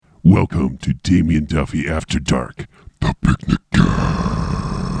Welcome to Damien Duffy After Dark, the Picnic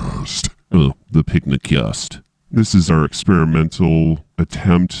Cast. Oh, the Picnic Cast. This is our experimental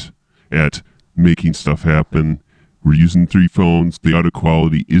attempt at making stuff happen. We're using 3 phones. The audio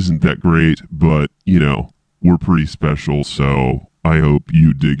quality isn't that great, but, you know, we're pretty special, so I hope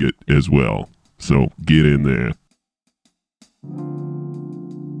you dig it as well. So get in there.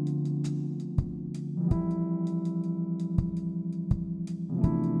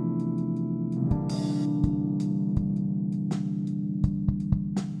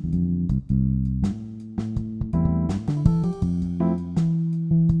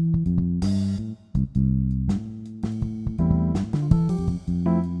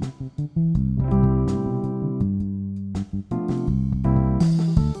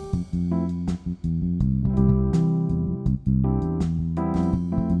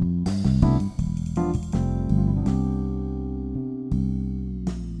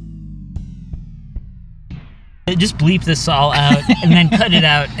 Just bleep this all out and then cut it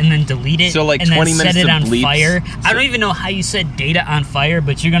out and then delete it. So like and 20 then minutes set it of on bleeps. fire. I don't even know how you set data on fire,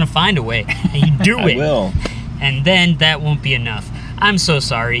 but you're gonna find a way, and you do it. I will. And then that won't be enough. I'm so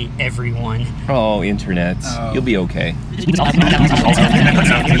sorry, everyone. Oh, internet. You'll be okay. I'm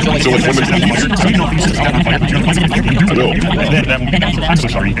so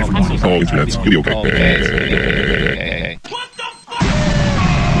sorry. Oh, internet's gonna be okay. Okay.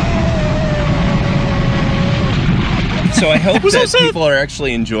 So I hope that people are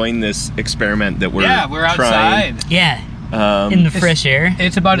actually enjoying this experiment that we're we're trying. outside. Yeah, in the fresh air.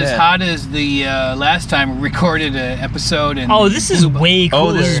 It's about as Yeah. hot as the last time we recorded an episode. In Oh, this is way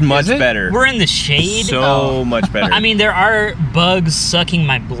cooler. Oh, this is much it? better. We're in the shade. So much better. I mean, there are bugs sucking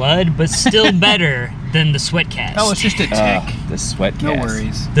my blood, but still better than the Sweatcast. Oh, it's just a tick. the sweat No cast.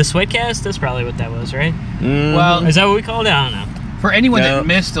 worries. The Sweatcast? That's probably what that was, right? Well, Is that what we called it? I don't know. for anyone No, that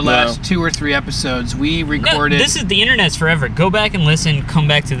missed the no. last 2 or 3 episodes, we No, recorded. this is the internet's forever. Go back and listen. Come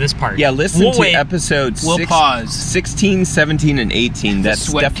back to this part. Yeah, listen We'll to wait. episodes We'll pause. 16, 17, and 18. That's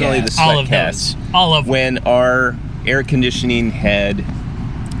Sweatcast. definitely the All of Sweatcast. those. All of them. When our air conditioning had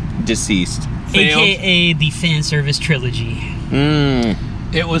deceased. failed. AKA the fan service trilogy.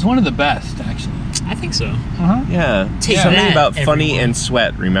 It was one of the best, actually. I think so. Yeah. Take Something that, about funny everyone. and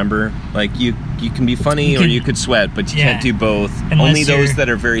sweat, remember? Like, you can be funny You or can- you could sweat, but you Yeah. can't do both. Unless Only those you're- that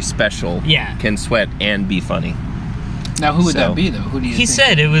are very special Yeah. can sweat and be funny. Now, who would So- that be, though? Who do you He think?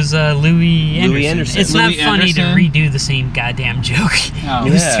 said it was Louis Anderson. Anderson. It's Louis not funny to Anderson? redo the same goddamn joke. Oh.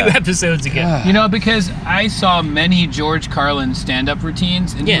 It was Yeah. 2 episodes ago. You know, because I saw many George Carlin stand-up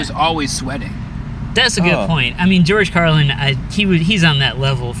routines, and Yeah. he was always sweating. That's a good Oh. point. I mean, George Carlin, he's on that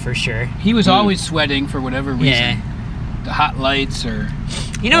level for sure. He was always sweating for whatever reason. Yeah. The hot lights, or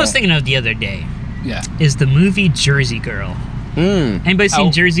You know what I was thinking of the other day? yeah. Is the movie Jersey Girl. Anybody seen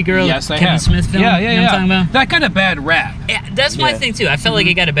Oh, Jersey Girl? Yes, I Kevin have. Smith film? Yeah, You know what I'm talking about? That got a bad rap. Yeah, that's my Yeah. thing too. I felt like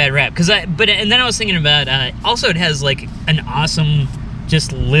it got a bad rap and then I was thinking about also it has like an awesome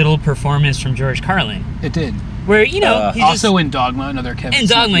just little performance from George Carlin It did. where he Also in Dogma, another Kevin. in Smith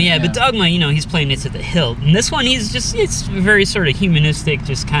Dogma, movie, yeah, but Dogma, he's playing it to the hilt. And this one, it's very sort of humanistic,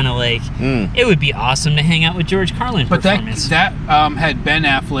 just kind of like, it would be awesome to hang out with George Carlin But performance. that had Ben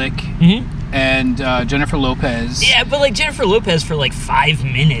Affleck and Jennifer Lopez. Yeah, but like Jennifer Lopez for like 5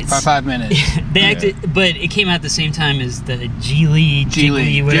 minutes. For 5 minutes. They acted, but it came out at the same time as the Geely, Geely.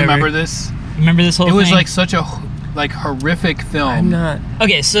 Do you whatever. remember this? Remember this whole It thing? was like such a horrific film. I'm not.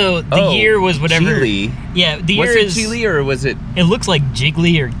 Okay, so the year was whatever. Geely. Yeah, the Was year it is. Geely or was it? It looks like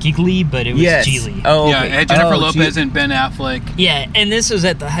Jiggly or Giggly, but it was Yes. Geely. Oh, Yeah, okay. it had Jennifer Oh, Lopez Ge- and Ben Affleck. Yeah, and this was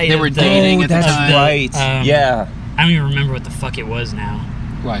at the height They of were the, dating Oh, at the that's time. right. Yeah. I don't even remember what the fuck it was now.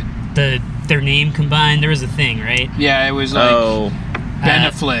 Right. Their name combined, there was a thing, right? Yeah, it was like Oh. Ben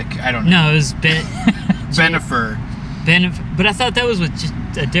Uh, Affleck. I don't know. No, it was Benifer. but I thought that was with just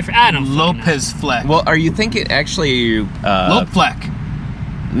a different. I don't fucking know. Lopez Fleck. Well, are you thinking actually Lope Fleck.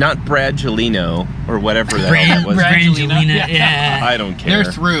 not Brad Gelino or whatever the hell Brand, that was? Brangelina, Brangelina. yeah. I don't care.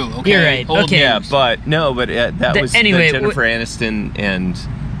 They're through. Okay. You're right. Old Okay. Yeah, names. but no, but that was anyway, the Jennifer Aniston and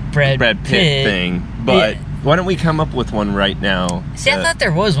Brad Pitt thing. But Yeah. why don't we come up with one right now? See, I thought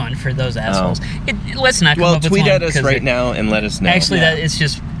there was one for those assholes. Let's not come Well, up with tweet one. at us 'cause right now and let us know. Actually, that it's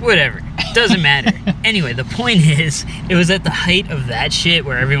just whatever. Doesn't matter. Anyway, the point is, it was at the height of that shit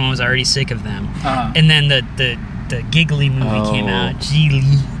where everyone was already sick of them, and then the Giggly movie came out,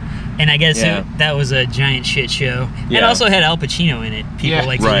 Geely, and I guess that was a giant shit show. It Yeah. also had Al Pacino in it. People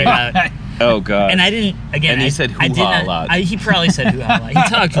like to Right. leave out. Oh god. And I didn't. Again, And he I, said I did hoo-ha not, a lot. he probably said hoo-ha a lot.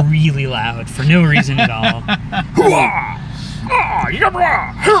 He talked really loud for no reason at all. Hoo-ha!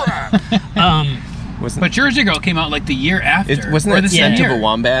 But Jersey Girl came out like the year after. Wasn't that the Scent same of a year.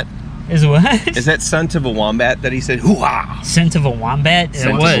 Wombat? Is what? Is that Scent of a Wombat that he said, hoo-ah? Scent of a Wombat? Scent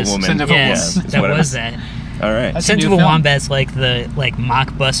It of was. a Woman. Scent of a Yes, Woman. that Whatever. was that. All right. That's Scent a of new a film. Wombat's like the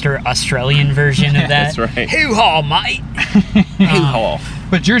Mockbuster Australian version of that. That's right. Hoo-haw, mate! Hoo-haw.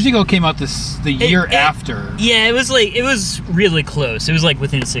 But Jersey Girl came out the year it- after. Yeah, it was really close. It was like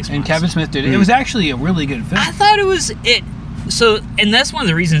within 6 months. And Kevin Smith did it. It was actually a really good film. I thought it was it. So, and that's one of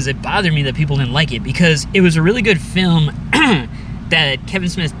the reasons it bothered me that people didn't like it, because it was a really good film that Kevin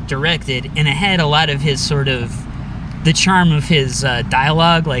Smith directed, and it had a lot of his sort of the charm of his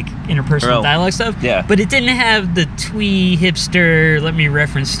dialogue, like interpersonal dialogue stuff. Yeah. But it didn't have the twee hipster, let me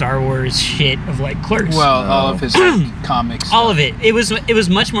reference Star Wars shit of like Clerks. Well, all of his comics. All of it. It was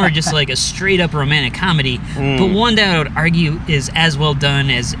much more just like a straight up romantic comedy, but one that I would argue is as well done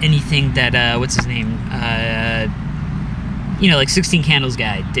as anything that what's his name? Like 16 Candles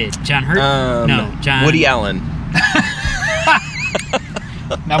guy did. John Hurt? No, John. Woody Allen.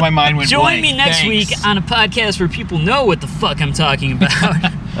 Now my mind went Join blank. me next Thanks. week on a podcast where people know what the fuck I'm talking about.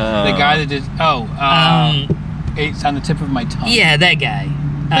 The guy that did. It's on the tip of my tongue. Yeah, that guy.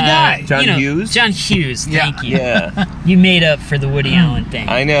 The guy. John Hughes? John Hughes, thank you. Yeah. You made up for the Woody Allen thing.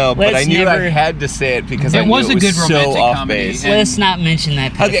 I know, but Let's I knew never- I had to say it because It I knew was a good so romantic off comedy, base. and- Let's not mention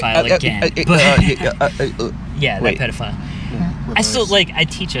that pedophile again. But yeah, that wait. pedophile. I Reverse. still I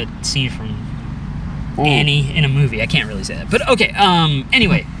teach a scene from Annie in a movie. I can't really say that, but okay.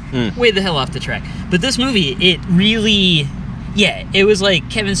 Anyway, way the hell off the track. But this movie, it really, it was like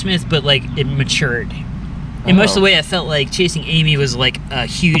Kevin Smith, but like it matured. In much the way I felt like Chasing Amy was like a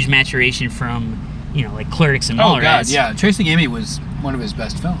huge maturation from, like Clerks and Oh Mallrats. God, yeah. Chasing Amy was one of his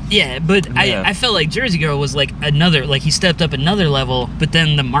best films. Yeah, but Yeah. I felt like Jersey Girl was like another, like he stepped up another level, but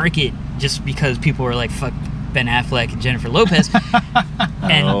then the market, just because people were like, fuck Ben Affleck and Jennifer Lopez,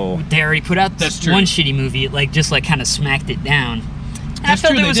 and they already put out That's this true. one shitty movie, it like just like kind of smacked it down. And I That's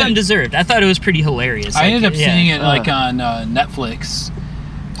felt true, it they was did. undeserved. I thought it was pretty hilarious. I Like, ended up yeah. seeing it like on Netflix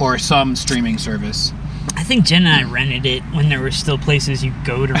or some streaming service. I think Jen and I rented it when there were still places you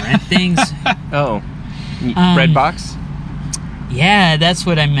go to rent things. Redbox? Yeah, that's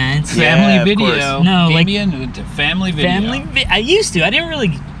what I meant. Yeah, Family of Video. course. No, like- Damien went to Family Video. I used to. I didn't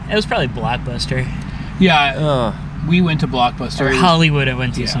really. It was probably Blockbuster Yeah, we went to Blockbuster. or It was- Hollywood. I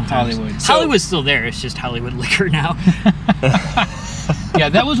went to sometimes. Hollywood. Hollywood's still there. It's just Hollywood liquor now. Yeah,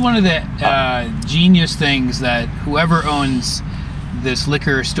 that was one of the genius things that whoever owns this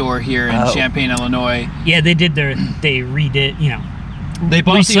liquor store here in Champaign, Illinois, Yeah, they redid. they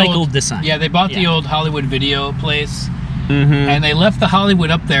bought the Recycled old the sign. Yeah, they bought the Yeah. old Hollywood Video place, and they left the Hollywood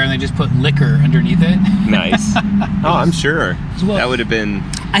up there, and they just put liquor underneath it. Nice. Oh, I'm sure. Well- That would have been...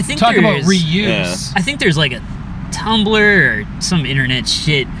 I think Talk about there's, reuse. I think there's like a Tumblr or some internet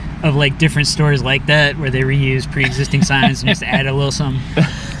shit of like different stores like that where they reuse pre-existing signs and just add a little something.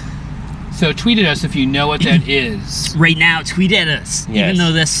 So tweet at us if you know what that is. Right now, tweet at us. Yes. Even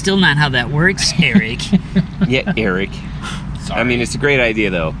though that's still not how that works, Eric. Yeah, Eric. Sorry. I mean, it's a great idea,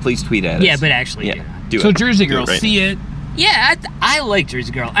 though. Please tweet at us. Yeah, but actually, Yeah, do it. So Jersey Do it Girl, right see it. yeah, I like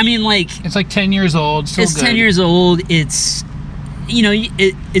Jersey Girl. I mean, like, It's like 10 years old. Still it's good. 10 years old. It's,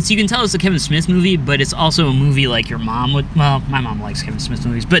 it's you can tell it's a Kevin Smith movie, but it's also a movie like your mom would. Well, my mom likes Kevin Smith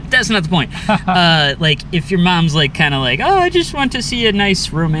movies, but that's not the point. Like, if your mom's like kind of like, oh, I just want to see a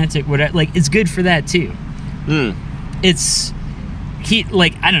nice romantic whatever, like, it's good for that too. It's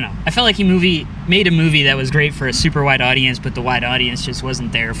I don't know. I felt like he made a movie that was great for a super wide audience, but the wide audience just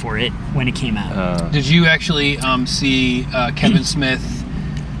wasn't there for it when it came out. Did you actually see Kevin Smith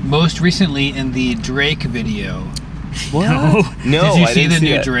most recently in the Drake video? What? No. No, Did you I see didn't the see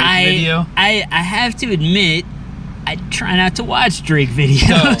new that. Drake video? I have to admit, I try not to watch Drake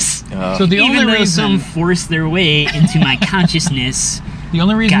videos. So the Even only though some reason, force their way into my consciousness. why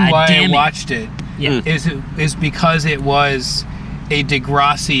I damn it. watched it Yeah. is because it was a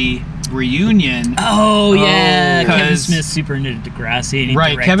Degrassi reunion. Oh yeah, Kevin 'Cause- Smith's super into Degrassi. And he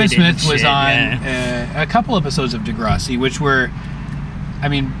Right, directed Kevin it Smith and was shit, on yeah. a couple episodes of Degrassi, which were, I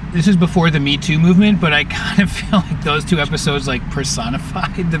mean, this is before the Me Too movement, but I kind of feel like those two episodes like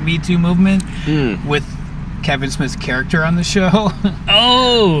personified the Me Too movement with Kevin Smith's character on the show.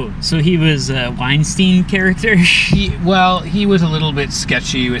 Oh, so he was a Weinstein character. He was a little bit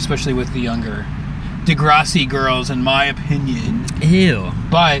sketchy, especially with the younger Degrassi girls, in my opinion. Ew.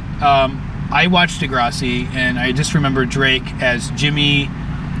 But I watched Degrassi, and I just remember Drake as Jimmy,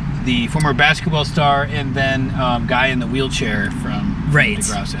 the former basketball star, and then guy in the wheelchair from Right.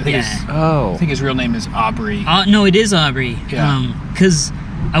 Degrassi. I think Yeah. I think his real name is Aubrey. No, it is Aubrey. Yeah. Because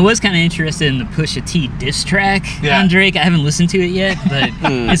I was kind of interested in the Pusha T diss track Yeah. on Drake. I haven't listened to it yet, but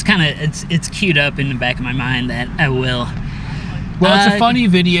it's kind of it's queued up in the back of my mind that I will. Well, it's a funny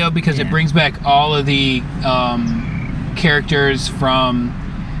video because yeah. it brings back all of the characters from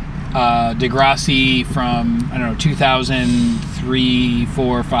Degrassi from, I don't know, 2003,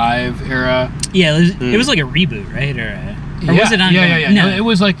 4, 5 era. Yeah, it was like a reboot, right? Or was it on? Yeah. No, It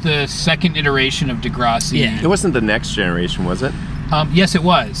was like the second iteration of Degrassi. Yeah. It wasn't the Next Generation, was it? Yes, it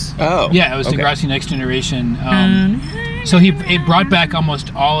was. Oh. Yeah, it was okay. Degrassi Next Generation. So it brought back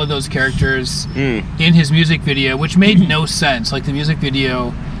almost all of those characters in his music video, which made no sense. Like, the music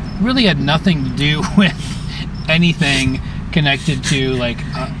video really had nothing to do with anything connected to, like,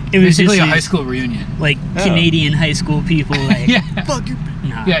 It was basically just a high these- school reunion. like Canadian high school people. Like, Yeah. fuck you.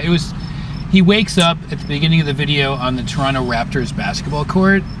 No. Yeah, it was. He wakes up at the beginning of the video on the Toronto Raptors basketball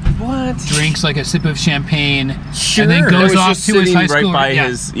court, What? drinks like a sip of champagne, Sure. and then It goes was off just to his sitting high school. right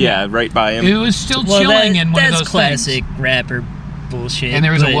by right by him. It was still Well, chilling in one of that's those classic things. rapper bullshit. And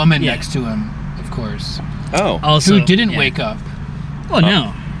there was a but, woman yeah. next to him, of course, Oh. Also, who didn't yeah. wake up Oh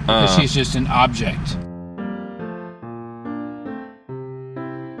no. because she's just an object.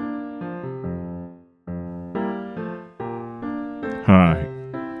 Hi,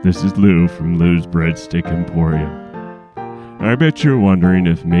 this is Lou from Lou's Breadstick Emporium. I bet you're wondering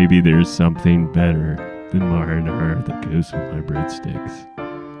if maybe there's something better than marinara that goes with my breadsticks.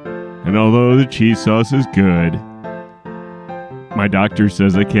 And although the cheese sauce is good, my doctor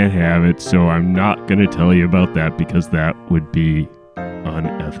says I can't have it, so I'm not going to tell you about that because that would be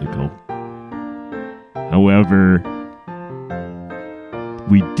unethical. However,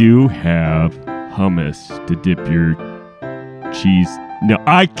 we do have hummus to dip your cheese. No,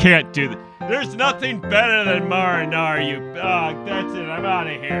 I can't do that. There's nothing better than marinara, you. That's it. I'm out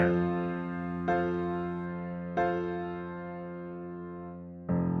of here.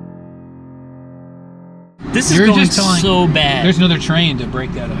 This is You're going just telling- so bad. There's another train to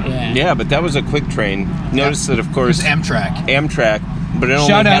break that up. yeah. Yeah, but that was a quick train. Notice that, of It course, was Amtrak. Amtrak, but it only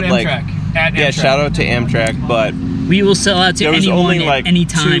Shout out had like Amtrak. At yeah, Amtrak. shout out to Amtrak, but We will sell out to there was anyone only like at any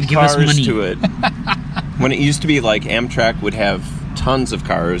time. two Give us cars money. to it. When it used to be like Amtrak would have tons of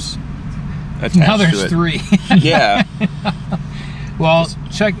cars attached Now to there's it. 3. Yeah. Well,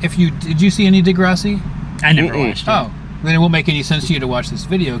 check if you did. You see any Degrassi? I never Mm-mm. watched it. Oh, then it won't make any sense to you to watch this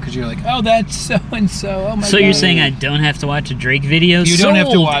video because you're like, oh, that's so and so. Oh my god. So you're saying I don't have to watch a Drake video? you don't have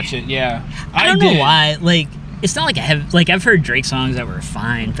to Sold. watch it? Yeah, I don't did. know why. Like, it's not like I have. Like, I've heard Drake songs that were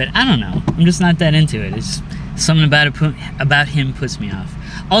fine, but I don't know. I'm just not that into it. It's something about him puts me off.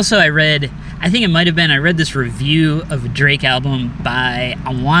 Also, I read this review of a Drake album by,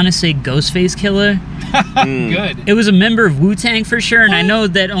 I want to say, Ghostface Killah. Good. It was a member of Wu-Tang for sure, and I know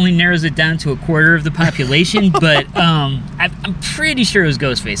that only narrows it down to a quarter of the population, but I'm pretty sure it was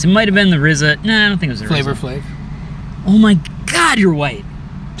Ghostface. It might have been the RZA. No, I don't think it was the Flavor RZA. Flav. Oh my God, you're white.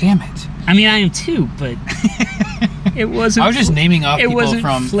 Damn it. I mean, I am too, but it wasn't. I was just naming off It people wasn't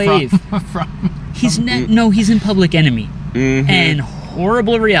from Flav. From He's in Public Enemy Mhm. and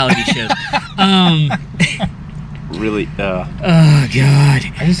horrible reality shows. Really. Oh God.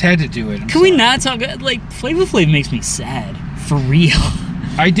 I just had to do it. I'm Can we sorry. not talk? Like, Flavor Flav makes me sad for real.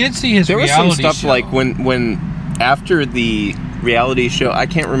 I did see his There was some reality stuff show. like when after the reality show, I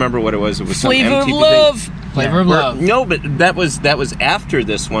can't remember what it was. It was some Flavor of MTV Love. thing. Flavor of Where- Love. No, but that was after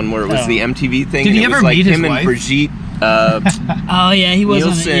this one where it was Oh. the MTV thing. Did and he it ever was like meet his him wife? and Brigitte Oh yeah, he was on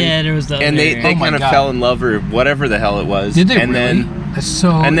it. Nielsen, Yeah, there was the. and they Oh my kind of God. fell in love or whatever the hell it was. Did they and really? Then, That's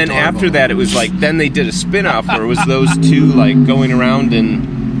so. and then adorable. after that, it was like then they did a spin-off where it was those two like going around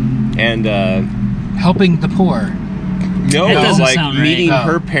and helping the poor. no, That it was doesn't like sound right. meeting Oh.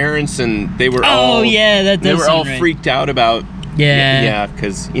 her parents and they were Oh all yeah, that does they were all sound right. freaked out about Yeah. yeah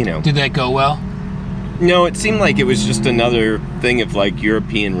because you know. Did that go well? No, it seemed like it was just another thing of like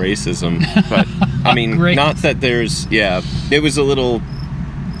European racism. But I mean, Great. not that there's it was a little,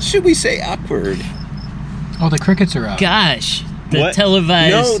 should we say, awkward. Oh, the crickets are out. Gosh, the What?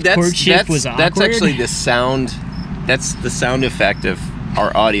 televised courtship was awkward. That's actually the sound. That's the sound effect of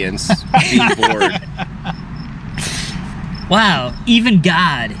our audience being bored. Wow, even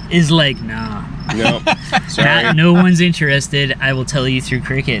God is like, nah. No, sorry. No one's interested. I will tell you through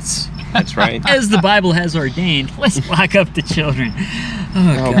crickets. That's right. As the Bible has ordained, let's lock up the children.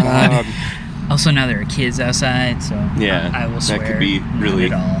 Oh, Oh, God. God. Also, now there are kids outside, so Yeah, I will that swear. could be not really-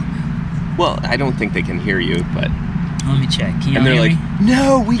 at all. Well, I don't think they can hear you, but Let me check. Can you and they're hear like, me?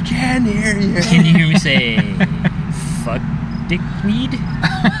 no, we can hear you. Can you hear me say, fuck dickweed?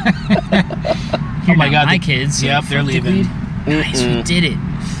 Oh my God, my the- kids. so yep, they're fuck leaving. dickweed. Nice, we did it.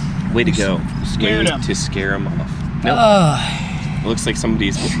 Way to go. Scared Way 'em. to scare them off. Nope. It looks like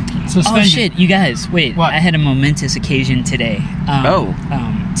somebody's... Oh shit, you guys, wait. What? I had a momentous occasion today.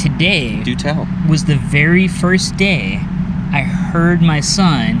 Today Do tell. was the very first day I heard my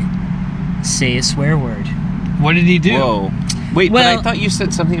son say a swear word. What did he do? Whoa. Wait, Well- but I thought you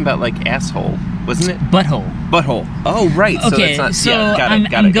said something about, like, asshole. Wasn't it? Butthole. Butthole. Oh, right. So Okay, that's not... so yeah, got I'm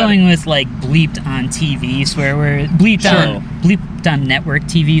it, got it. going with like bleeped on TV swear words, bleeped on network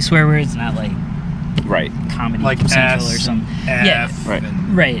TV swear words, not like Right. Comedy Like Central S or something. F Yeah, Right.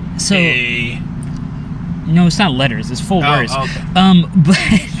 and right. So A. no, it's not letters; it's full Oh, words. okay.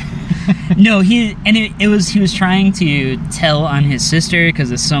 But no, he was trying to tell on his sister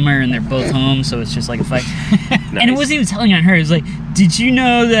because it's summer and they're both home, so it's just like a fight. And it Nice. wasn't even telling on her. It was like, did you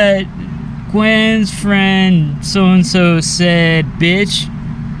know that Gwen's friend so and so said bitch?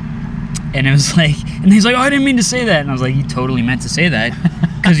 And it was like, and he's like, oh, I didn't mean to say that. And I was like, you totally meant to say that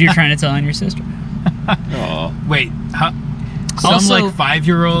because you're trying to tell on your sister. Aw. Wait, some Also- like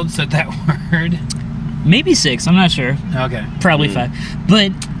 5-year-old said that word? Maybe 6, I'm not sure. Okay. Probably 5.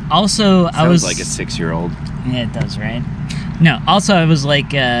 But also, I Sounds was like a 6-year-old. Yeah, it does, right? No, also I was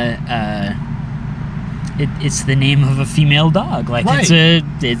like, it's the name of a female dog. Like Right.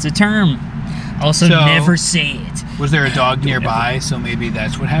 it's a term. Also, So- never say it. Was there a dog nearby, so maybe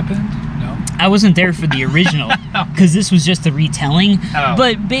that's what happened? No? I wasn't there for the original because this was just a retelling. Oh.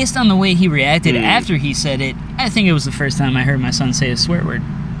 But based on the way he reacted after he said it, I think it was the first time I heard my son say a swear word.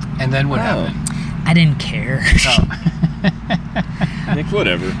 And then what Oh. happened? I didn't care. Oh. Like,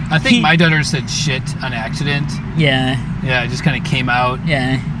 whatever. I think He- my daughter said shit on accident. Yeah, Yeah, it just kind of came out.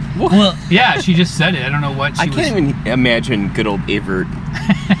 yeah. Well, Yeah, she just said it. I don't know what she I was... can't even imagine good old Avert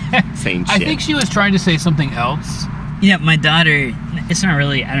saying shit. I think she was trying to say something else. yeah, my daughter, it's not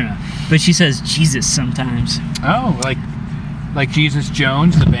really, I don't know, but she says Jesus sometimes. Oh, like Jesus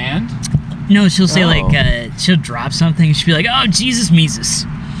Jones, the band? No, she'll say Oh. she'll drop something. She'll be like, "Oh, Jesus Mesus."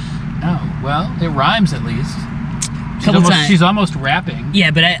 Oh, well, it rhymes at least. Couple times. She's almost rapping. Yeah,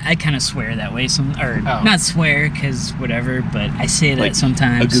 but I kind of swear that way. Oh. Not swear, because whatever. But I say that Like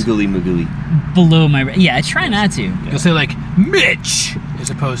sometimes a googly moogly. below my. Yeah, I try not to. You'll say like Mitch as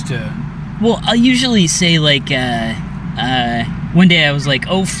opposed to Well, I'll usually say like. One day I was like,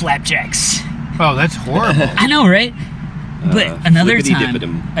 "Oh, flapjacks." oh, that's horrible. I know, right? But another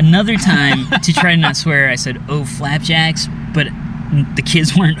flippity-dippity-dum. time to try to not swear, I said, "Oh, flapjacks," but the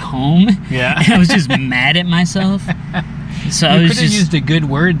kids weren't home. Yeah. And I was just mad at myself. So I You was could have just. used a good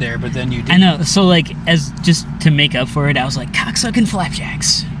word there, but then you didn't. I know. So like, as just to make up for it, I was like, "Cocksucking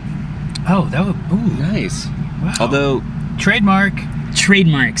flapjacks." Oh, that would. Ooh, Nice. wow. Although, Trademark.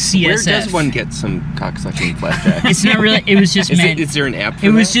 Trademark CSF. where does one get some cocksucking flapjack? It's not really. It was just meant. Is there an app for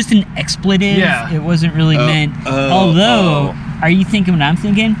It was that? just an expletive. Yeah. It wasn't really meant. Although, are you thinking what I'm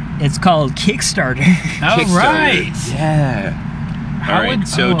thinking? It's called Kickstarter. All Kickstarter. right. Yeah. How All right. would-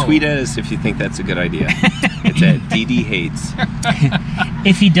 So oh. tweet at us if you think that's a good idea. It's at DD Hates.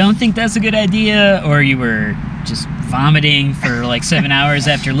 If you don't think that's a good idea, or you were just vomiting for like 7 hours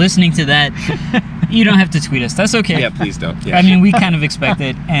after listening to that, you don't have to tweet us. That's okay. Yeah, please don't. Yeah. I mean, we kind of expect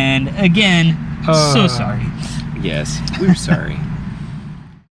it. And again, so sorry. Yes, we're sorry.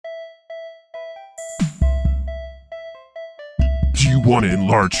 Do you want to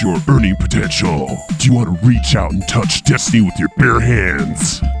enlarge your earning potential? Do you want to reach out and touch destiny with your bare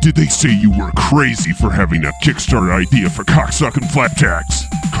hands? Did they say you were crazy for having a Kickstarter idea for cocksucking flapjacks?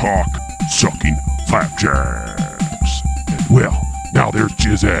 Cock-sucking flapjacks. Well, now there's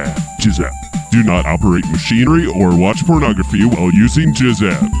Jizzap. Jizzap. Do not operate machinery or watch pornography while using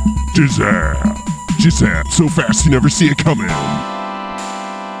Jizzap. Jizzap. Jizzap. So fast you never see it coming.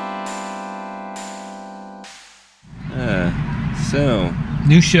 So,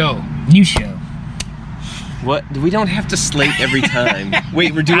 New show. New show. what? We don't have to slate every time.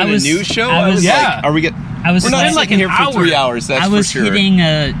 Wait, we're doing I was- a new show? I was- Yeah. like, are we get? I was We're not like, sitting here for 3 hours. That's I for was sure. hitting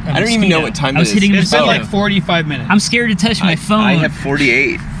a I don't even know what time I was it is. hitting a It's been mosquito. like 45 minutes. I'm scared to touch my phone. I have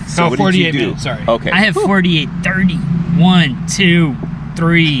 48. So Oh, what 48 did you do? minutes, sorry. Okay. I have 48, 30. 1, 2,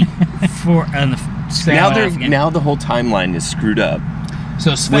 3, 4. On the now the whole timeline is screwed up.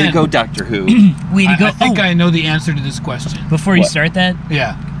 So Way Sven, to go, Doctor Who. Way to go. I think I know the answer to this question. Before you What? start that,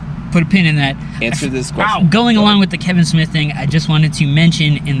 Yeah. put a pin in that. Answer this question. Going along with the Kevin Smith thing, I just wanted to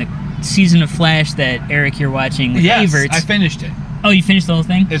mention in the season of Flash that Eric, you're watching with Yes, Averts. I finished it. Oh, you finished the whole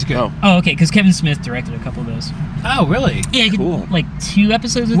thing? It's good. Oh. Oh, okay, because Kevin Smith directed a couple of those. Oh, really? Yeah, Cool. like 2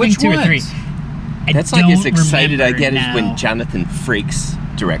 episodes, I Which think, 2 or 3. ones? I That's like as don't excited I remember get now. as when Jonathan Frakes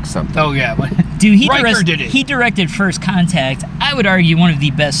directs something. Oh, yeah. Dude, Riker did it. He directed First Contact. I would argue one of the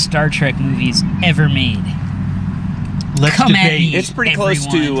best Star Trek movies ever made. Let's Come at debate. me. It's pretty close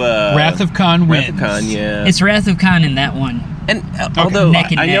to Everyone. Wrath of Khan wins. Wrath of Khan, yeah. It's Wrath of Khan in that one. And although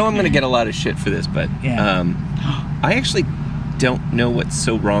Neck and I neck, know I'm going to man. get a lot of shit for this, but Yeah. I actually don't know what's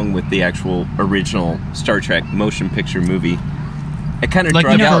so wrong with the actual original Star Trek motion picture movie. It kind of Like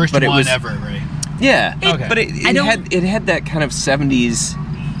drug the out, first but it one was ever, right? yeah. Okay. But I don't- it had that kind of 70s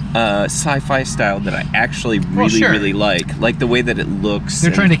sci-fi style that I actually really really like the way that it looks. They're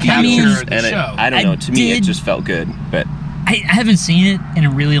and trying to feels, capture the and show. I don't know. To me, it did- just felt good, but. I haven't seen it in a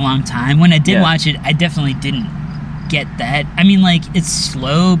really long time. When I did Yeah. watch it, I definitely didn't get that. I mean, like, it's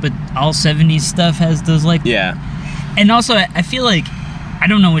slow, but all 70s stuff has those, like... Yeah. And also, I feel like... I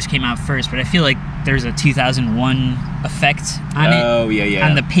don't know which came out first, but I feel like there's a 2001 effect on it. Oh, yeah.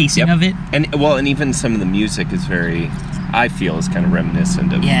 On the pacing Yep. of it. And even some of the music is very, I feel, is kind of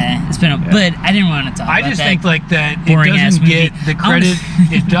reminiscent of. Yeah, it's been a... Yeah. But I didn't want to talk I about just that. think like that it boring-ass doesn't get movie. the credit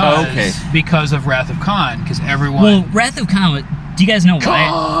it does okay. because of Wrath of Khan, because everyone. Well, Wrath of Khan... Do you guys know why?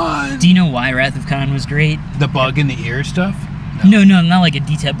 Khan! Do you know why Wrath of Khan was great? The bug in the ear stuff. No, not like a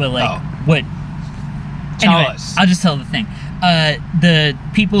detail, but like Oh. what... Tell Anyway, us. I'll just tell the thing. The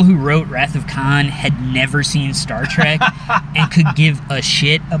people who wrote Wrath of Khan had never seen Star Trek and could give a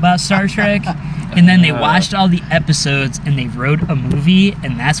shit about Star Trek. And then they watched all the episodes and they wrote a movie,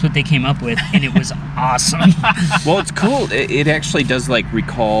 and that's what they came up with, and it was awesome. Well, it's cool. It actually does like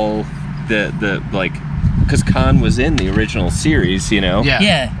recall the like, because Khan was in the original series, you know. Yeah.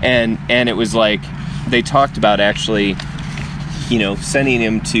 Yeah. And it was like they talked about actually, you know, sending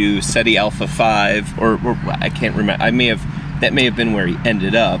him to SETI Alpha 5 or I can't remember. That may have been where he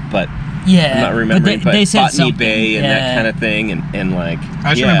ended up, but Yeah. I'm not remembering. But they said Botany something. Bay and Yeah. that kind of thing, and like. I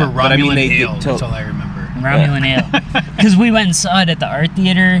just yeah. remember But, I mean, Romulan they did Ale. tell- That's all I remember. Romulan Ale. Because we went and saw it at the Art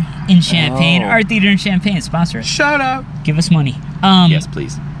Theater in Champaign. Oh. Art Theater in Champaign, sponsor us. Shut up. Give us money. Yes,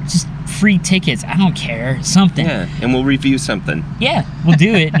 please. Just free tickets. I don't care. Something. Yeah, and we'll review something. Yeah, we'll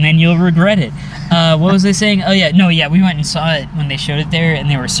do it, and then you'll regret it. What was I saying? Oh yeah, we went and saw it when they showed it there, and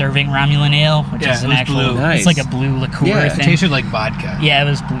they were serving Romulan Ale, which Yeah, is it an was actual. blue. Nice. It's like a blue liqueur Yeah, it It thing. tasted like vodka. Yeah, it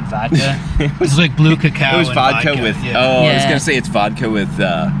was blue vodka. It was like blue cacao. It was and vodka with. Yeah. Oh, I was Yeah. gonna say it's vodka with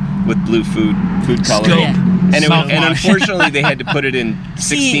blue food Scope. coloring. Yeah. And, Mouthwash. and unfortunately, they had to put it in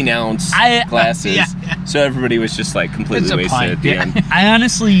 16-ounce I- glasses, yeah. so everybody was just like completely It's a wasted pint, at the yeah. end. I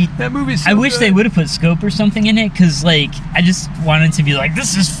honestly, That movie's so I wish they good. would have put scope or something in it, because like I just wanted to be like,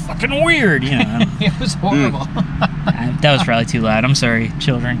 this is fucking weird, you know. It was horrible. That was probably too loud. I'm sorry,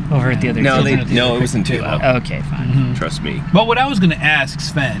 children over at the other. No, table. no, it wasn't too loud. Okay, fine. Trust me. But what I was going to ask,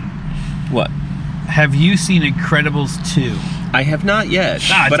 Sven, What? have you seen Incredibles 2? I have not yet,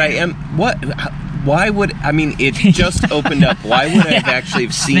 Ah, but I damn. am. What? Why would I mean? It just opened up. Why would I have actually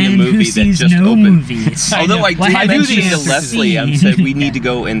seen a Sven, who movie that sees just no opened? movies. Although I Why did haven't mention you to Leslie, I seen? said we need to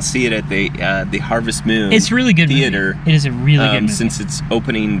go and see it at the Harvest Moon. It's a really good theater. movie. It is a really good movie. Since it's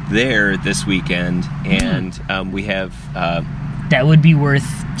opening there this weekend, and we have. That would be worth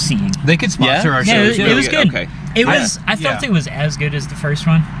seeing. They could sponsor Yeah? our Yeah, show. it was, too. it was good. Okay. It Yeah. was. I felt Yeah. it was as good as the first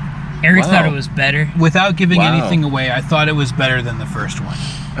one. Eric Wow. thought it was better. Without giving Wow. anything away, I thought it was better than the first one.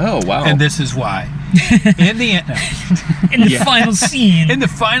 Oh wow! And this is why. In the end, In the Yeah. final scene, in the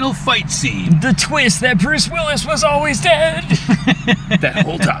final fight scene, the twist that Bruce Willis was always dead. that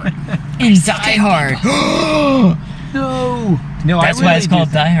whole time. In Die Hard. no, That's I why really it's called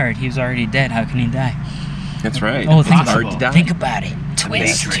did- Die Hard. He was already dead. How can he die? That's right. Oh, it's think hard about to it. die. Think about it.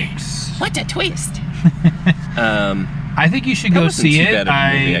 Twist. Matrix. What a twist. I think you should That go wasn't see too it. bad of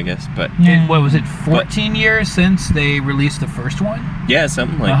a movie, I guess, but What was it? 14 years since they released the first one. yeah,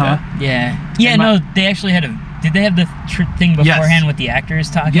 something like Uh-huh. that. Yeah. Yeah. And my- No, they actually had a. Did they have the thing Yes. beforehand with the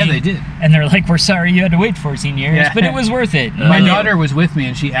actors talking? Yeah, they did. And they're like, "We're sorry you had to wait 14 years, Yeah. but it was worth it." My And they- daughter was with me,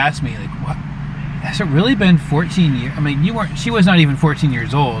 and she asked me, like, "What? Has it really been 14 years?" I mean, you weren't. She was not even 14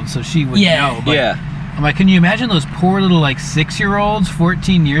 years old, so she would Yeah. know. But Yeah. I'm like, can you imagine those poor little like 6-year-olds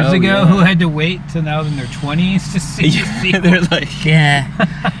 14 years Oh, ago yeah. who had to wait till now in their 20s to see? the Yeah, sequel? they're like Yeah.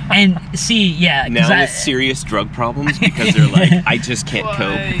 And see, yeah, 'cause now with serious drug problems because they're like, I just can't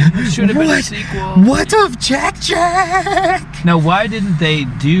cope. It should have been a sequel. What of Jack? Now, why didn't they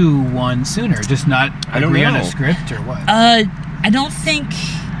do one sooner? Just not I don't agree on know. a script or what? I don't think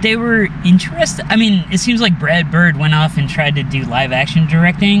they were interested. I mean, it seems like Brad Bird went off and tried to do live action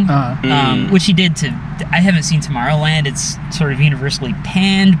directing, which he did to. I haven't seen Tomorrowland. It's sort of universally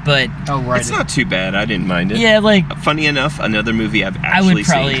panned, but Oh, right. It's not too bad. I didn't mind it. yeah, like Funny enough, another movie I've I actually would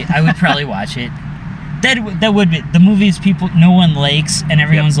probably, seen. I would probably watch it. That would be the movies people no one likes, and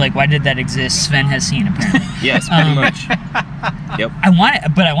everyone's like, why did that exist? Sven has seen apparently. Yes, pretty much. Yep. I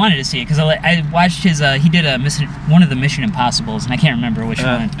wanted to see it because I watched his. He did one of the Mission Impossibles, and I can't remember which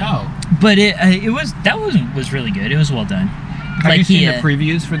one. Oh, But it was really good. It was well done. Have you seen the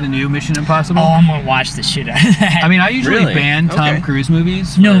previews for the new Mission Impossible? Oh, I'm gonna watch the shit out of that. I mean, I usually Really? ban Tom Okay. Cruise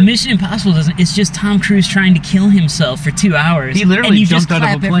movies. No, Mission Impossible doesn't. It's just Tom Cruise trying to kill himself for 2 hours. He literally and you jumped just out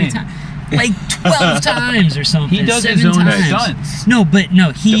of clap a every plane. time. Like 12 times or something. He does 7 his own times. stunts. No, but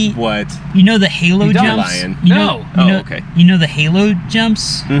no, he. What? You know the Halo He does. jumps? Lion. You No. know, you Oh, know, okay. You know the Halo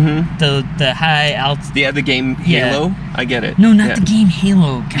jumps? Mm-hmm. The high altitude. Yeah, the game Yeah. Halo. I get it. No, not Yeah. the game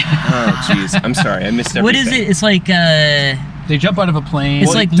Halo. God. Oh, jeez. I'm sorry. I missed everything. What is it? It's like They jump out of a plane.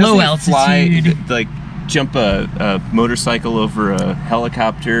 It's like doesn't low he fly, altitude. like jump a motorcycle over a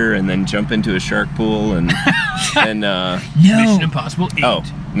helicopter and then jump into a shark pool and Mission no. Impossible 8. oh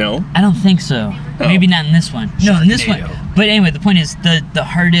no. I don't think so. Oh. Maybe not in this one. No, in this one. Sharknado. But anyway, the point is the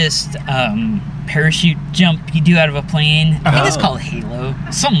hardest parachute jump you do out of a plane. I think it's Oh. called Halo,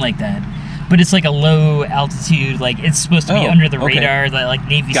 something like that. But it's like a low altitude. Like it's supposed to be Oh, under the okay. radar. That like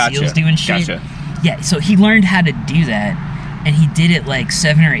Navy Gotcha. SEAls doing shit. Gotcha. Yeah. So he learned how to do that, and he did it like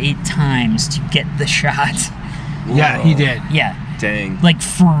 7 or 8 times to get the shot. Yeah, he did. Yeah. Dang. Like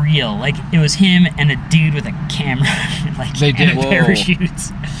for real, like it was him and a dude with a camera, like They did. and a Whoa.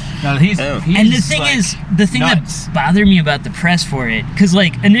 parachutes. No, he's Oh. And the thing like, is, the thing nuts. that bothered me about the press for it, because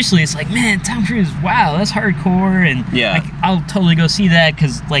like initially it's like, man, Tom Cruise, wow, that's hardcore, and Yeah. like, I'll totally go see that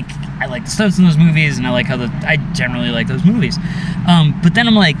because like I like the stunts in those movies, and I like I generally like those movies. But then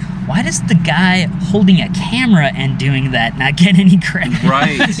I'm like, why does the guy holding a camera and doing that not get any credit?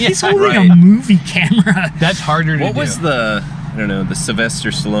 Right. He's holding Right. a movie camera. That's harder to What do. was the I don't know the Sylvester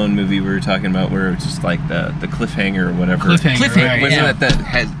Stallone movie we were talking about where it's just like the cliffhanger or whatever. Cliffhanger, right, Wasn't yeah. that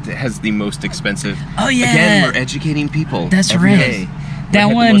has the most expensive? Oh yeah. Again, we're educating people. That's every right. day. That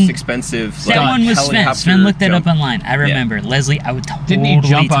We had one- the most expensive. That like, one was Sven. helicopter Sven looked that jump. up online. I remember. Leslie, I would totally Didn't he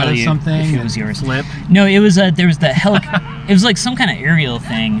jump tell out of you something if it and was yours. flip? No, it was there was the it was like some kind of aerial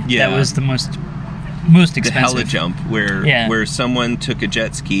thing Yeah. that was the most The expensive. heli jump Yeah. where someone took a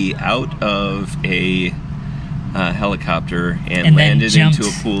jet ski out of a helicopter and And then landed jumped. into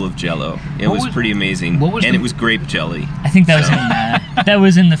a pool of Jello. It What was was- pretty amazing, what was and the- it was grape jelly. I think that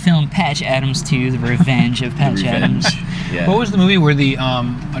was in the film Patch Adams 2: The Revenge of Patch Revenge. Adams. Yeah. What was the movie where the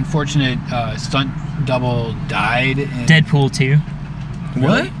unfortunate stunt double died? Deadpool 2.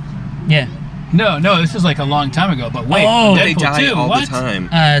 What? Yeah. No, this is like a long time ago. But wait, Oh. They Deadpool die 2, all what? the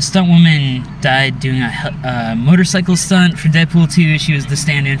time. Stunt woman died doing a motorcycle stunt for Deadpool 2. She was the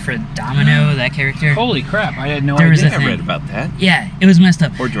stand-in for Domino, that character. Holy crap! I had no There was idea. a I thing. read about that Yeah, it was messed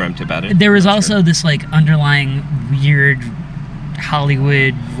up. or dreamt about it. There was Not also sure. this like underlying weird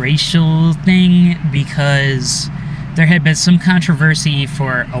Hollywood racial thing because there had been some controversy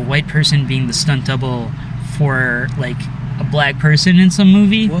for a white person being the stunt double for like a black person in some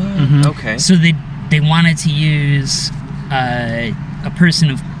movie. What? Mhm. Okay. So they wanted to use a person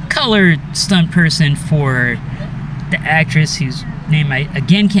of color stunt person for the actress whose name I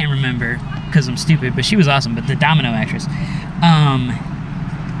again can't remember because I'm stupid, but she was awesome. But the Domino actress,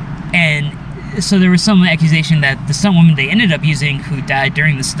 and so there was some accusation that the stunt woman they ended up using, who died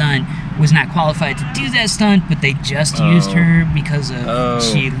during the stunt, was not qualified to do that stunt, but they just used her because of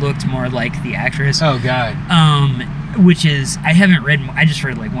she looked more like the actress. Oh God. Which is, I haven't read, I just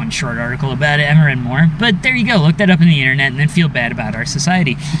read like one short article about it. I haven't read more, but there you go. Look that up on the internet and then feel bad about our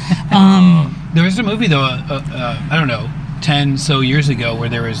society. There was a movie though. I don't know, 10 so years ago, where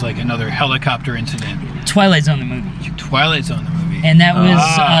there was like another helicopter incident. Twilight Zone, the movie. Twilight Zone, the movie. And that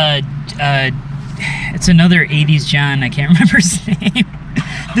was, it's another 80s John, I can't remember his name.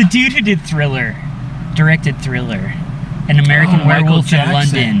 The dude who did Thriller, directed Thriller, An American Oh, Michael Werewolf in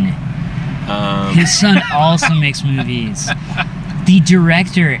Jackson. London. His son also makes movies. The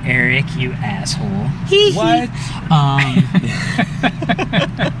director, Eric, you asshole. What?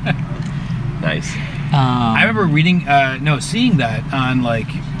 Nice. I remember reading, seeing that on like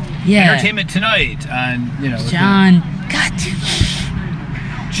Yeah. Entertainment Tonight on John, God.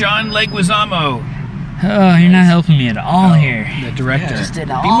 John Leguizamo, Oh, you're not helping me at all here. the director. Just did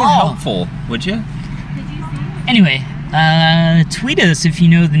Be more all. helpful, would you? Anyway, tweet us if you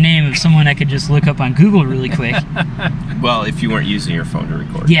know the name of someone I could just look up on Google really quick. Well, if you weren't using your phone to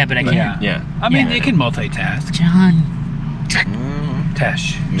record. Yeah, but I can't. Yeah. Yeah. I mean, Yeah. they can multitask. John.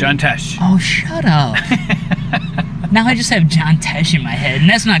 Tesh. John Tesh. Oh, shut up. Now I just have John Tesh in my head, and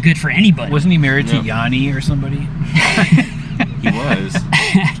that's not good for anybody. Wasn't he married to No. Yanni or somebody? He was.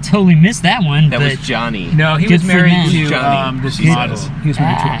 I totally missed that one, That but was Johnny. No, he Good was for married them. to Johnny, this he model. says. He was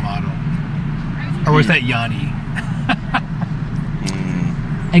married to a Ah. model. Or was that Yanni?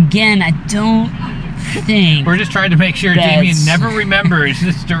 again, I don't think. We're just trying to make sure That's- Damien never remembers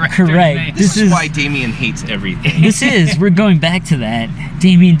this director's Correct. name. This This is is- why Damien hates everything. We're going back to that.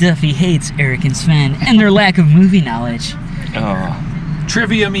 Damien Duffy hates Eric and Sven and their lack of movie knowledge. Oh.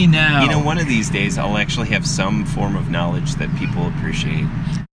 Trivia me now. You know, one of these days I'll actually have some form of knowledge that people appreciate.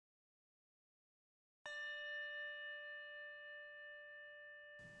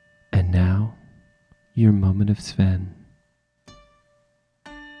 And now, your moment of Sven.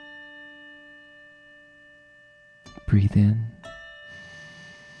 Breathe in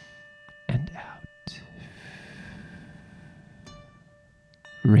and out.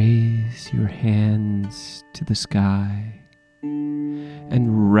 Raise your hands to the sky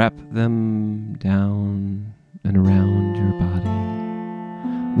and wrap them down and around your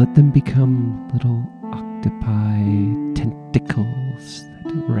body. Let them become little octopi tentacles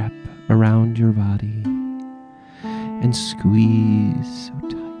that wrap around your body and squeeze so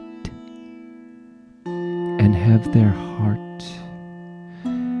tight. And have their heart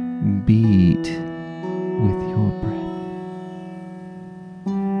beat with your breath.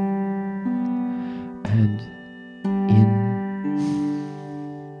 And in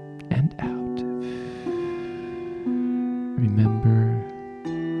and out. Remember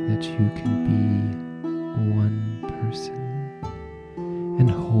that you can be one person and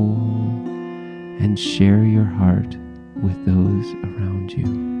whole and share your heart with those around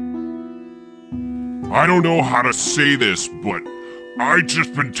you. I don't know how to say this, but I've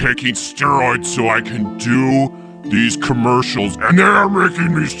just been taking steroids so I can do these commercials, and they are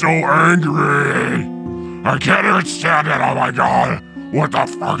making me so angry. I can't even stand it. Oh my god. What the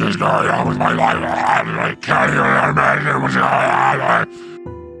fuck is going on with my life? I can't even imagine what's going on.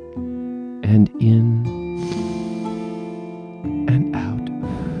 And in and out.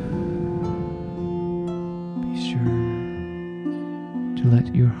 Be sure to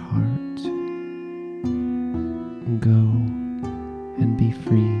let your heart go and be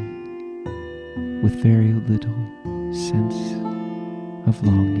free with very little sense of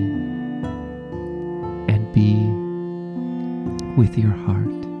longing, and be with your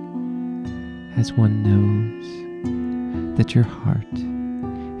heart as one knows that your heart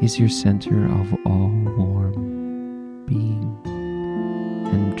is your center of all warm being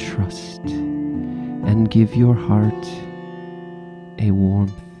and trust, and give your heart a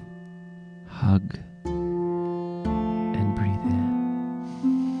warmth hug.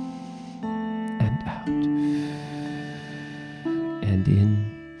 And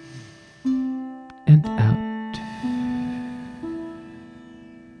in and out.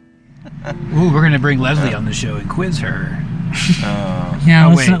 Ooh, we're gonna bring Leslie on the show and quiz her. No,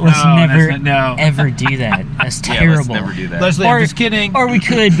 Oh, let's wait. never ever do that. That's terrible. Yeah, let's never do that. Leslie, I'm just kidding. Or we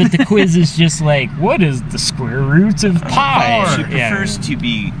could, but the quiz is just like, what is the square root of pi? She prefers to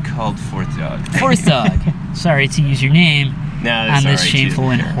be called Fourth Dog. Fourth Dog. Sorry to use your name No, on that's this all right, she shameful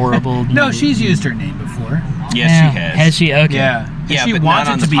doesn't and care. horrible. No, movie. she's used her name before. Yes, Yeah. she has. Has she? Okay. Yeah. Yeah, she but wants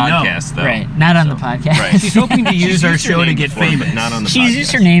not on it to the be known. podcast, though. Right. Not on the So, podcast. right. She's hoping to use She's our used her show to name get before, but famous. not on the She's podcast.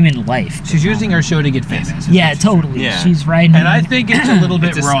 used her name in life. She's using our show to get famous. Yeah, totally. Yeah. She's riding. And I think it's a little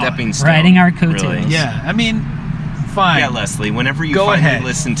bit It's a wrong. stepping stone. Riding our coattails. Really. Yeah, I mean, fine. Yeah, Leslie, whenever you Go finally ahead.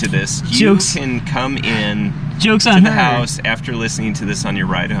 listen to this, you Jokes. can come in Jokes to on the her. house after listening to this on your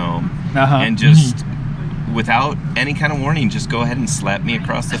ride home Uh-huh. and just, without any kind of warning, just go ahead and slap me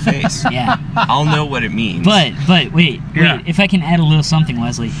across the face. Yeah. I'll know what it means. But wait. Yeah. If I can add a little something,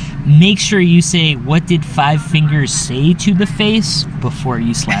 Leslie, make sure you say, "What did Five Fingers say to the face?" before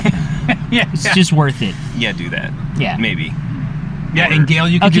you slap him. Yeah, It's yeah. just worth it. Yeah, do that. Yeah. Maybe. Yeah, and Gail,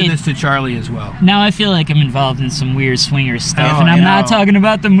 you can Okay. do this to Charlie as well. Now I feel like I'm involved in some weird swinger stuff, Oh, and I'm I not know. talking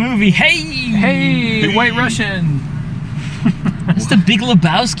about the movie. Hey, Hey, White Russian. it's the Big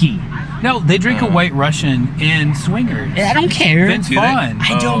Lebowski. No, they drink a White Russian in Swingers. I don't care. Vince Do they? Vaughn.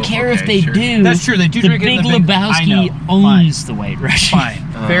 I don't Oh, care if okay, they sure. do. That's true, they do The drink it in Big the Big- I Lebowski know. owns the White Russian. Fine,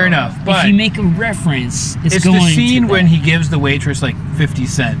 fair enough. But If you make a reference, it's going the scene to when that. he gives the waitress like 50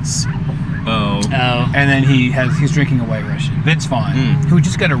 cents, Oh. Oh, and then he's drinking a White Russian. Vince Vaughn, who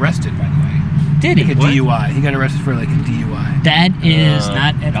just got arrested, by the way. did he? Like a DUI. He got arrested for like a DUI. That is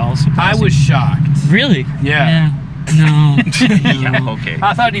not at all surprising. I was shocked. Really. Yeah. No. Yeah, okay.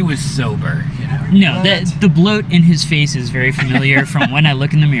 I thought he was sober, you know. No, the bloat in his face is very familiar from when I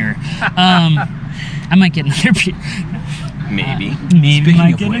look in the mirror. I might get another beer. Maybe. Maybe Speaking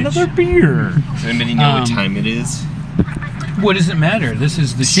might of get which. another beer. Does anybody know what Um, time it is? What does it matter? This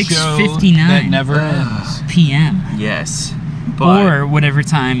is the show 6:59. that never ends. PM. Yes. But Or whatever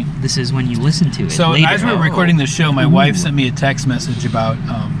time this is when you listen to it. So later. as we were recording the show, my wife sent me a text message about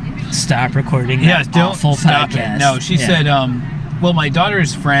Stop recording yeah, that don't awful stop podcast. it. No, she Yeah. said, well, my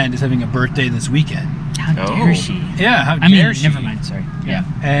daughter's friend is having a birthday this weekend. How Oh. dare she? Yeah, how I mean, dare she? never mind. Sorry. Yeah.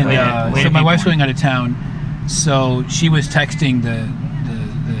 And Way to so my be wife's born. going out of town, so she was texting the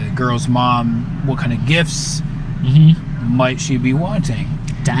girl's mom what kind of gifts Mhm. might she be wanting?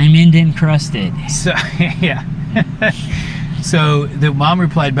 Diamond encrusted. So yeah. So the mom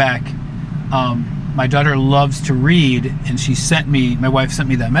replied back, my daughter loves to read, and my wife sent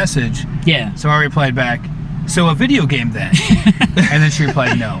me that message. Yeah. So I replied back, so a video game then? And then she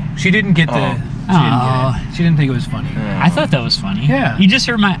replied no. She didn't get she didn't think it was funny. I thought that was funny. Yeah. You just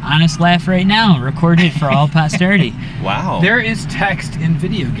heard my honest laugh right now, recorded for all posterity. Wow. There is text in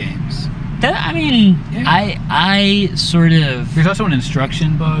video games. Yeah. I sort of... There's also an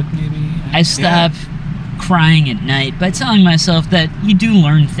instruction book, maybe. I stop crying at night by telling myself that you do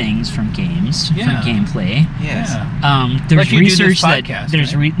learn things from games, from gameplay. Yes. Yeah. There's Like you research do this that... podcast,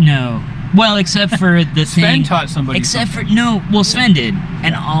 There's right? No. Well, except for the thing... Sven taught somebody something. Sven did.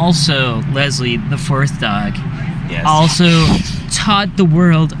 And also, Leslie, the fourth dog, Yes. also taught the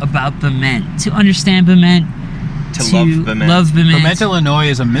world about Bement. To understand Bement, To love Bement. Bement, Illinois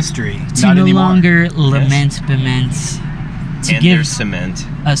is a mystery. To Not no anymore. longer lament Bement. To And give there's cement.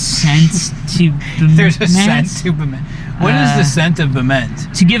 a scent to Bement. There's a scent to Bement. What is the scent of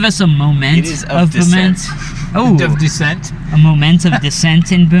Bement? To give us a moment It is of Bement. Oh, Of descent? a moment of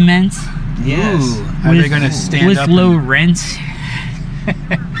descent in Bement. Yes. Ooh, are they going to stand with up? low rent?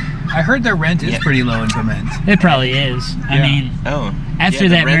 I heard their rent is pretty low in Bement. It probably is. I Yeah. mean, Oh. After yeah,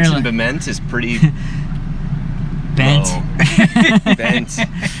 that, the rent Maryland- in Bement is pretty bent. low. Bent.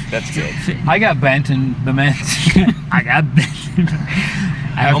 That's good. I got bent in Bement. I got bent.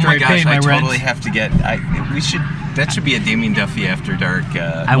 Oh my I gosh, paid my I rent. totally have to get. That should be a Damien Duffy After Dark.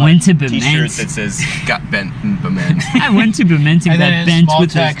 I went to T-shirt Bement. that says "Got bent in Bement." I went to Bement and And then got in bent small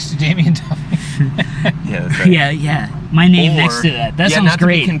with text, Damien Duffy. Yeah, that's right. Yeah. My name next to that. That sounds not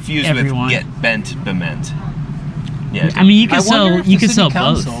great. to be confused everyone. with Get Bent Bement. Yeah. I mean, you I can wonder if you the can sell city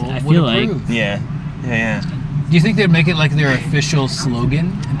both. council I would feel like. approve. Yeah. Do you think they'd make it like their official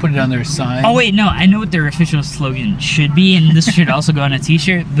slogan and put it on their sign? Oh wait, no, I know what their official slogan should be, and this should also go on a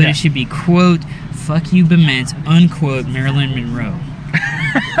T-shirt. But it should be quote "Fuck you, Bement," unquote Marilyn Monroe.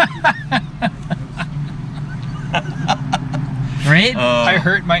 Right? I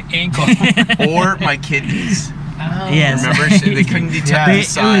hurt my ankle. Or my kidneys. Yes. Remember, they couldn't detect Yeah. the It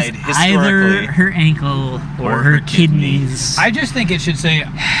side was either historically. her ankle or her kidneys. I just think it should say,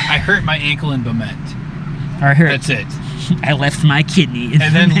 I hurt my ankle in Bement. Or her. That's it. I left my kidney. in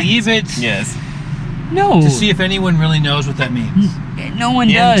And then Bement. leave it Yes. No. to see if anyone really knows what that means. No one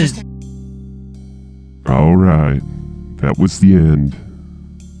Yeah, does. just- All right, that was the end.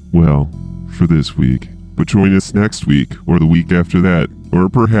 Well, for this week. But join us next week, or the week after that, or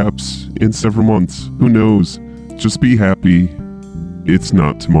perhaps in several months. Who knows? Just be happy. It's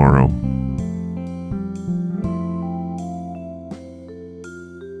not tomorrow.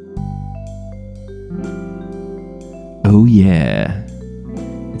 Oh yeah.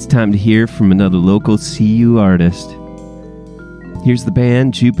 It's time to hear from another local CU artist. Here's the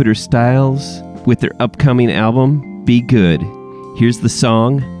band Jupiter Styles with their upcoming album, Be Good. Here's the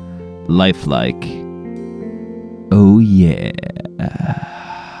song, Lifelike. Oh yeah.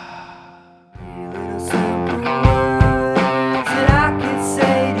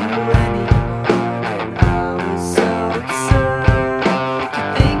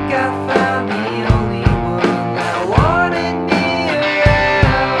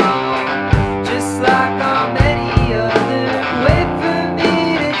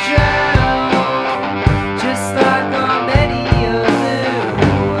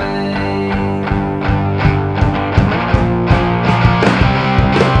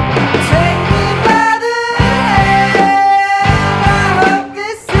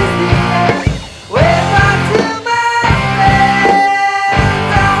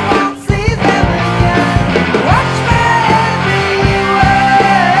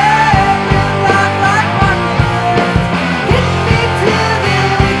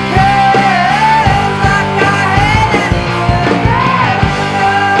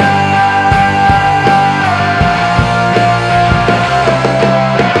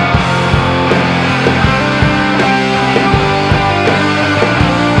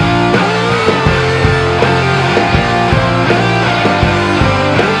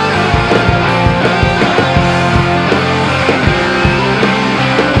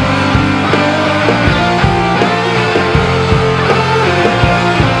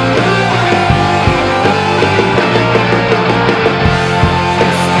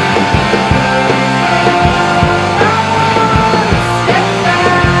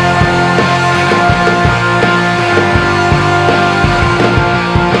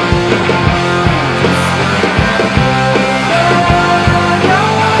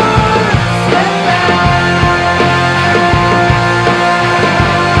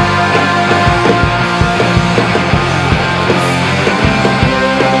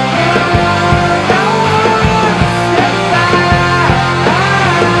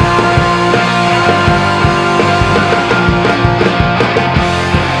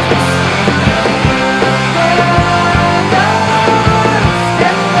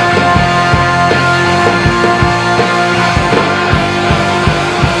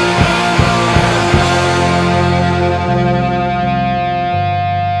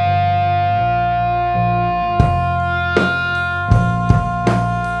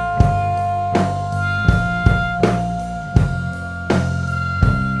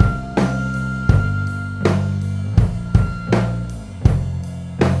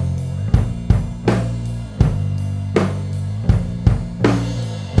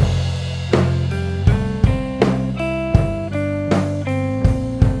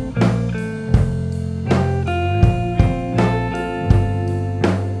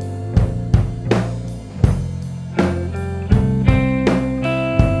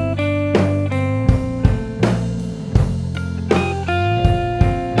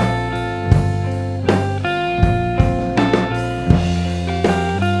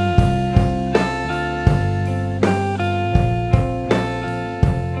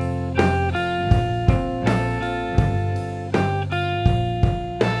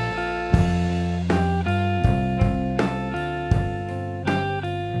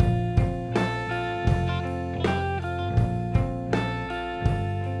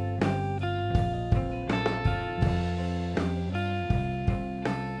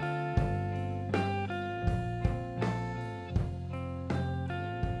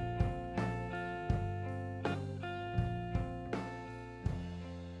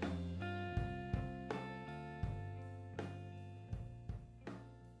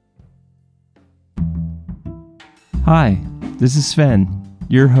 Hi, this is Sven,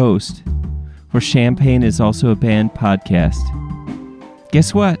 your host for Champagne is Also a Band podcast.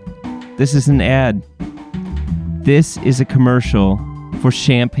 Guess what? This is an ad. This is a commercial for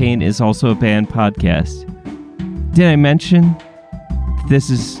Champagne is Also a Band podcast. Did I mention this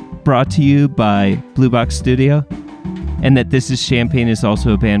is brought to you by Blue Box Studio and that this is Champagne is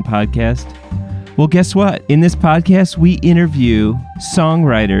Also a Band podcast? Well, guess what? In this podcast, we interview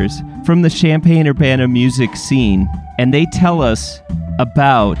songwriters from the Champaign-Urbana music scene, and they tell us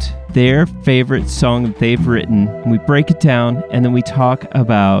about their favorite song that they've written. We break it down, and then we talk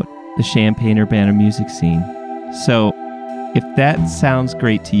about the Champaign-Urbana music scene. So, if that sounds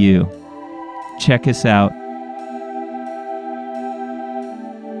great to you, check us out.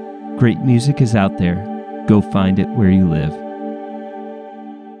 Great music is out there. Go find it where you live.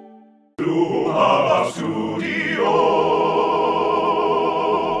 Blue Box Studio.